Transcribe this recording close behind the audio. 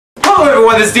Hello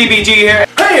everyone, this is DPG here.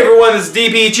 Hey everyone, this is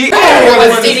DPG. Hey everyone,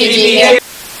 this is DPG here.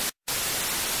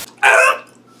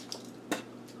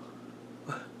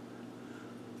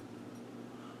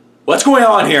 What's going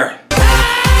on here?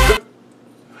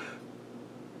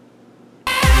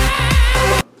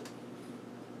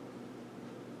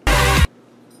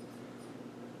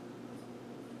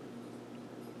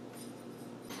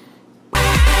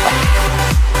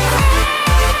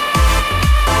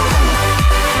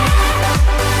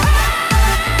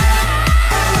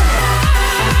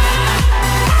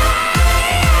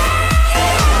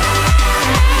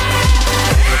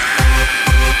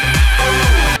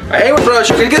 I hate when blood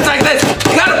sugar gets like this.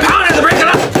 You gotta pound it to break it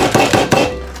up.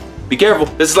 Be careful.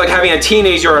 This is like having a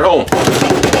teenager at home.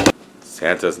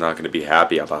 Santa's not gonna be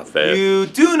happy about this. You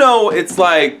do know it's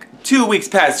like 2 weeks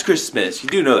past Christmas. You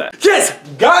do know that. Yes!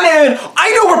 God damn it!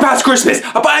 I know we're past Christmas!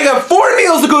 But I got 4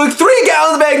 meals to cook, 3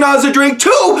 gallons of eggnog to drink,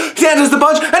 2 Santas to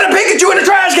punch, and a Pikachu in a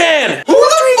trash can! Who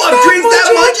the fuck drinks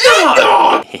that much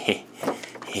eggnog?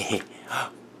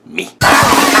 Me.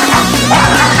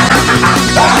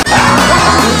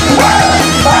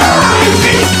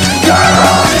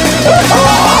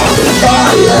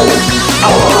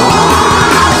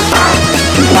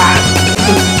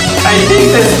 I think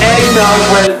this eggnog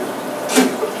went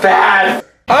bad.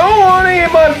 I don't want to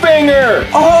eat my finger.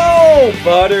 Oh,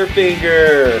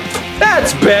 Butterfinger.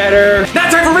 That's better. Now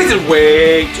time for Reese's.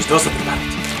 Wait, just know something about it.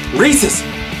 Reese's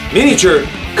miniature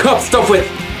cup stuffed with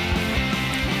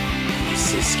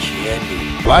Reese's candy.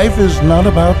 Life is not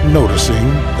about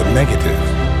noticing the negative.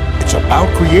 It's about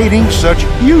creating such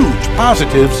huge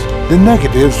positives, the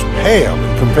negatives pale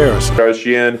in comparison.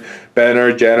 Kardashian,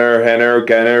 Benner, Jenner, Henner,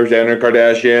 Kenner, Jenner,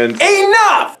 Kardashians.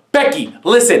 Enough! Becky,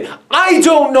 listen, I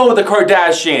don't know the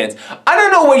Kardashians. I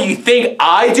don't know what you think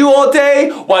I do all day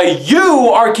while you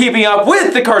are keeping up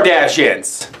with the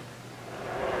Kardashians.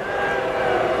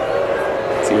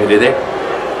 See what I did there?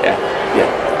 Yeah.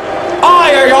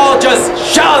 Why are y'all just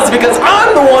jealous because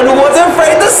I'm the one who wasn't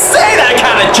afraid to say that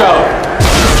kind of joke?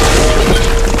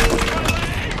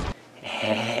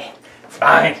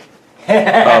 Fine.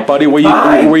 Buddy,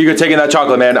 where you taking that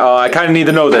chocolate, man? I kind of need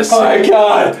to know this. Oh my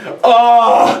God!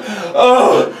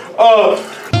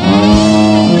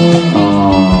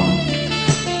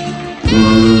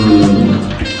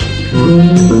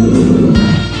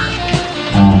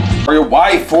 For your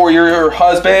wife or your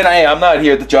husband? Hey, I'm not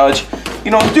here to judge. You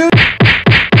know, dude.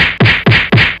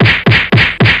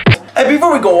 And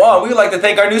before we go on, we would like to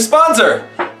thank our new sponsor,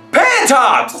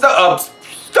 Pantops,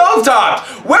 Stovetop,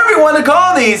 whatever you want to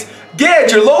call these. Get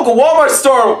at your local Walmart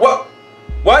store. What?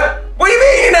 What do you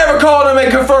mean you never called them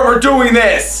and confirmed we're doing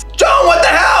this? John, what the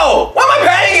hell? What am I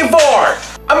paying you for?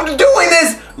 I'm doing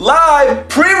this live,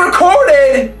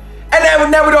 pre-recorded, and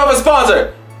now we don't have a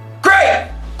sponsor. Great.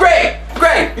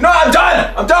 You know what?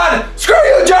 I'm done. Screw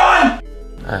you, John.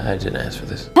 I didn't ask for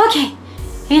this. Okay,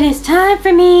 it is time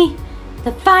for me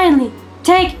to finally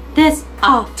take this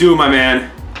off. Do it, my man.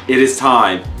 It is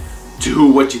time. Do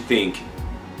what you think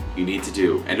you need to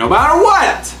do. And no matter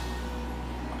what,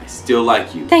 I still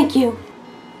like you. Thank you.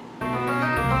 Oh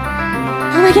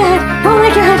my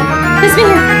God. This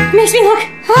finger makes me look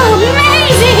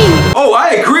amazing. Oh,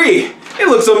 I agree. It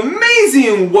looks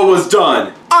amazing what was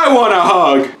done. I want a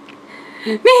hug.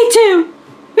 Me too.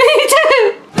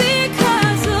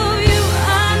 Because of you, I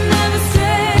never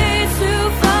stray too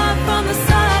far from the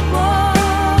sidewalk.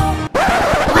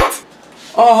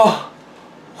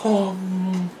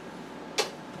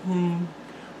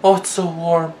 Oh, it's so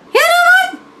warm. You know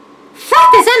what?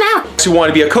 Fuck this, I'm out. You want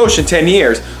to be a coach in 10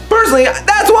 years. Personally,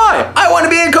 that's why. I want to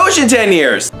be a coach in 10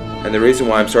 years. And the reason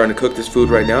why I'm starting to cook this food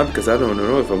right now because I don't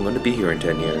know if I'm going to be here in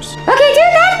 10 years. Okay,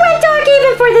 dude, that went dark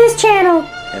even for this channel.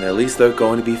 And at least they're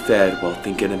going to be fed while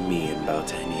thinking of me in about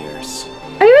 10 years.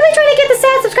 Are you really trying to get the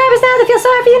sad subscribers now that feel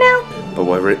sorry for you now? But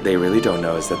what they really don't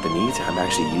know is that the meat I'm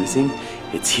actually using,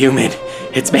 it's human.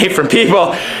 It's made from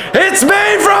people. It's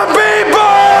made from people!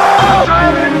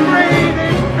 I'm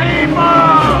breathing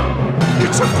people!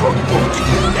 It's a cookbook.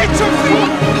 It's a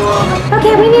cookbook.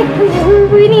 Okay,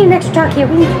 we need an extra talk here.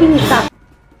 We need to stop.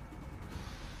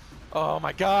 Oh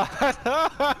my God.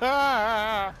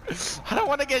 I don't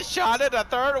want to get shot at a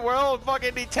third world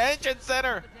fucking detention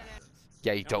center.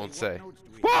 Yeah, you don't say.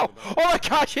 Whoa! Oh my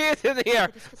God, she is in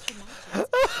here!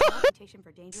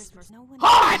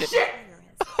 Oh shit!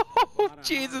 Oh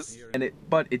Jesus!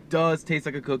 But it does taste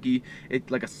like a cookie.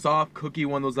 It's like a soft cookie,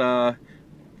 one of those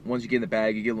ones you get in the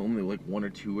bag. You get only like 1 or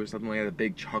 2 or something like that, the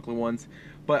big chocolate ones.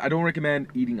 But I don't recommend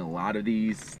eating a lot of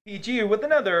these. PG with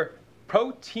another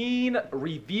protein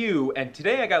review, and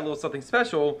today I got a little something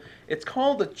special. It's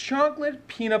called the chocolate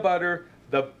peanut butter,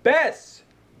 the best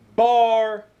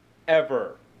bar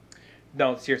ever.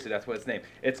 No, seriously, that's what it's named.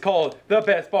 It's called the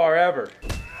best bar ever.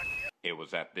 It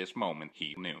was at this moment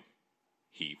he knew.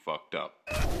 He fucked up.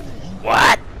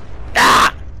 What?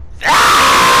 Ah!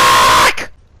 Ah!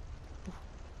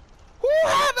 Who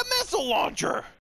had a missile launcher?